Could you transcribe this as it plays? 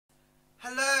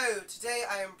Hello! Today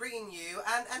I am bringing you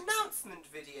an announcement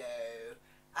video.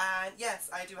 And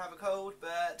yes, I do have a cold,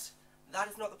 but that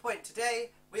is not the point. Today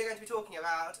we are going to be talking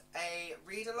about a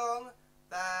read-along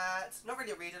that, not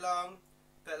really a read-along,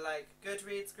 but like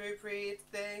Goodreads group read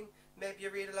thing, maybe a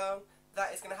read-along,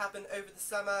 that is going to happen over the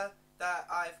summer that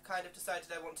I've kind of decided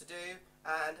I want to do,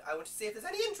 and I want to see if there's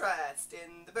any interest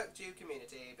in the BookTube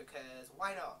community, because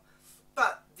why not?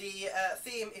 But the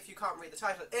theme, if you can't read the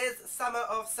title, is Summer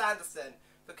of Sanderson,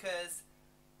 because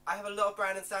I have a lot of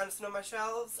Brandon Sanderson on my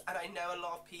shelves, and I know a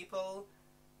lot of people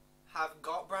have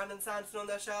got Brandon Sanderson on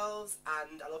their shelves,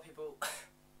 and a lot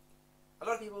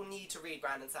of people need to read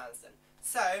Brandon Sanderson.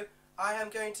 So I am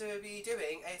going to be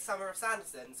doing a Summer of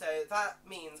Sanderson. So that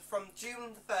means from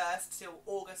June the 1st till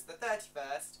August the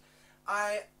 31st,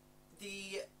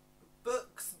 the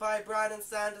books by Brandon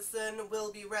Sanderson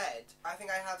will be read. I think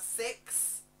I have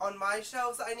 6 on my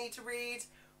shelves that I need to read,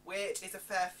 which is a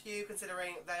fair few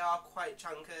considering they are quite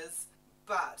chunkers.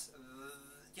 But,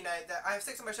 you know, I have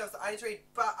 6 on my shelves that I need to read,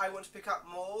 but I want to pick up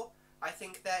more. I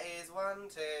think there is 1,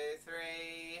 2,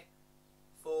 3,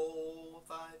 4,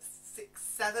 5, 6,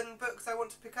 7 books I want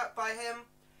to pick up by him.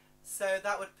 So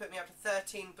that would put me up to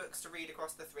 13 books to read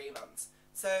across the 3 months.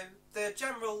 So the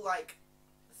general,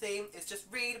 theme is just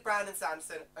read Brandon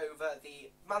Sanderson over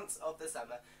the months of the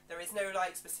summer. There is no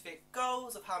specific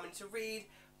goals of how many to read,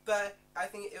 but I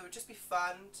think it would just be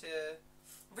fun to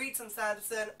read some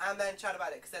Sanderson and then chat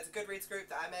about it, because there's a Goodreads group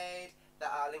that I made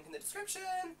that are linked in the description.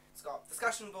 It's got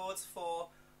discussion boards for,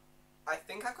 I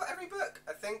think I've got every book.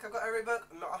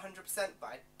 I'm not 100%, but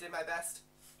I did my best.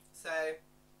 So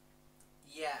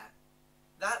yeah,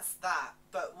 that's that.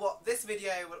 But what this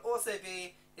video will also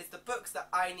be is the books that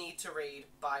I need to read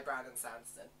by Brandon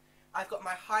Sanderson. I've got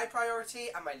my high priority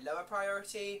and my lower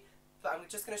priority, but I'm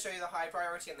just going to show you the high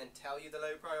priority and then tell you the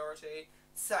low priority.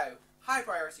 So, high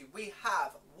priority, we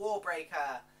have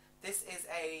Warbreaker. This is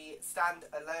a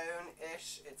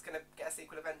stand-alone-ish, it's going to get a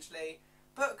sequel eventually,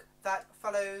 book that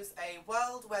follows a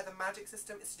world where the magic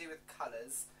system is to do with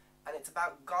colours. And it's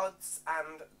about gods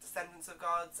and descendants of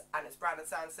gods, and it's Brandon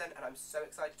Sanderson, and I'm so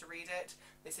excited to read it.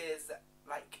 This is,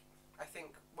 I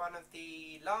think one of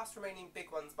the last remaining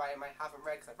big ones by him I haven't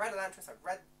read, because I've read Elantris, I've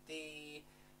read the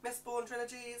Mistborn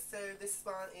trilogies, so this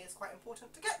one is quite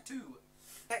important to get to.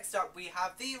 Next up we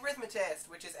have The Arithmetist,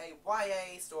 which is a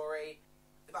YA story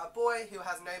about a boy who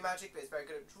has no magic but is very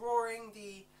good at drawing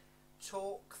the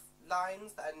chalk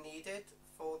lines that are needed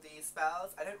for the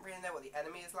spells. I don't really know what the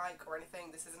enemy is like or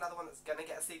anything. This is another one that's going to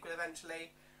get a sequel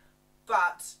eventually,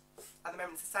 but at the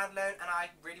moment it's a standalone and I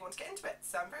really want to get into it,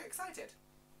 so I'm very excited.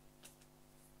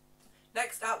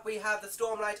 Next up we have The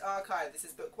Stormlight Archive. This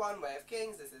is book 1, Way of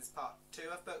Kings. This is part 2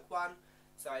 of book 1,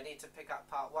 so I need to pick up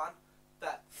part 1,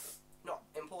 but not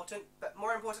important. But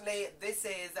more importantly, this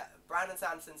is Brandon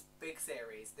Sanderson's big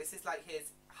series. This is like his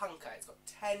hunker. It's got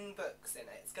 10 books in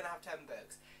it. It's going to have 10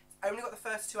 books. I've only got the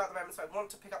first 2 at the moment, so I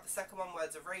want to pick up the second one,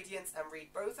 Words of Radiance, and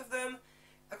read both of them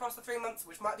across the 3 months,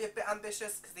 which might be a bit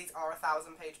ambitious because these are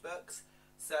 1,000-page books.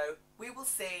 So we will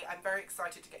see. I'm very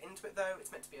excited to get into it though. It's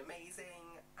meant to be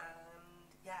amazing, and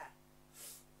yeah.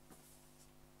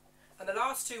 And the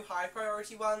last 2 high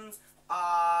priority ones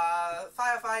are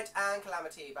Firefight and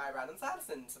Calamity by Brandon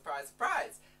Sanderson. Surprise,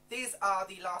 surprise! These are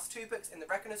the last 2 books in the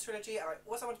Reckoners trilogy, and I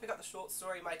also want to pick up the short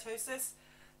story Mitosis.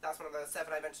 That's one of the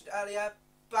 7 I mentioned earlier.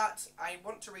 But I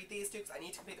want to read these 2 because I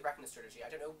need to complete the Reckoners trilogy. I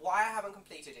don't know why I haven't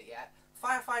completed it yet.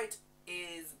 Firefight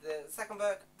is the 2nd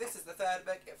book. This is the 3rd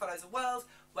book. It follows a world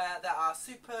where there are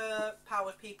super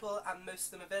powered people and most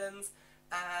of them are villains,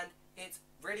 and it's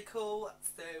really cool,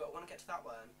 so I want to get to that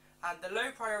one. And the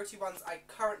low priority ones I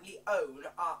currently own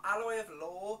are Alloy of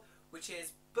Law, which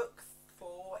is book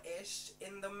 4-ish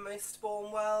in the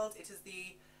Mistborn world. It is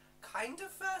the kind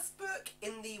of first book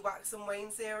in the Wax and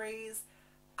Wane series,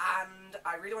 and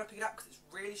I really want to pick it up because it's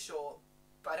really short,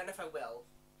 but I don't know if I will.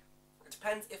 It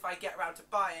depends if I get around to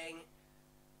buying,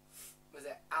 was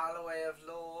it Alloy of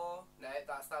Law? No,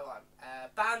 that's that one.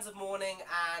 Bands of Mourning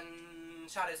and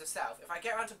Shadows of Self. If I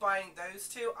get around to buying those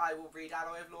 2, I will read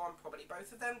Alloy of Law and probably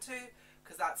both of them too,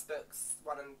 because that's books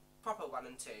 1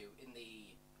 and 2 in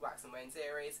the Wax and Wane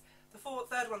series. The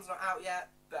 3rd one's not out yet,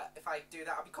 but if I do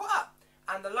that I'll be caught up.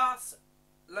 And the last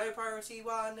low priority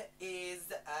one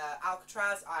is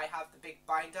Alcatraz. I have the big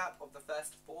bind up of the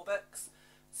first 4 books,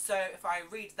 so if I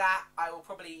read that I will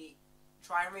probably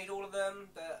try and read all of them,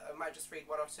 but I might just read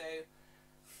 1 or 2.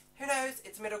 Who knows,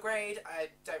 it's middle grade, I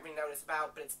don't really know what it's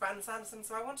about, but it's Brandon Sanderson,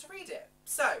 so I want to read it.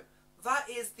 So, that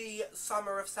is the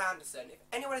Summer of Sanderson. If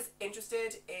anyone is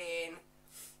interested in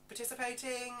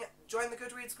participating, join the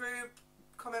Goodreads group,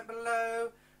 comment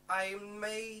below. I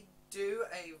may do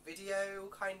a video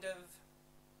kind of...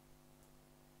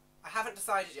 I haven't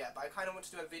decided yet, but I kind of want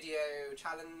to do a video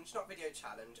challenge, not video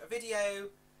challenge, a video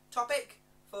topic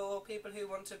for people who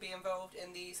want to be involved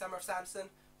in the Summer of Sanderson.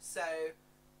 So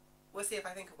we'll see if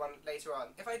I think of one later on.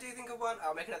 If I do think of one,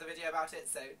 I'll make another video about it,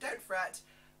 so don't fret.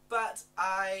 But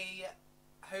I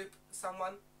hope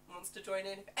someone wants to join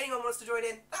in. If anyone wants to join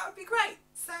in, that would be great.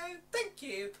 So thank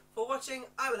you for watching.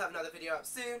 I will have another video up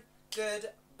soon.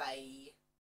 Goodbye.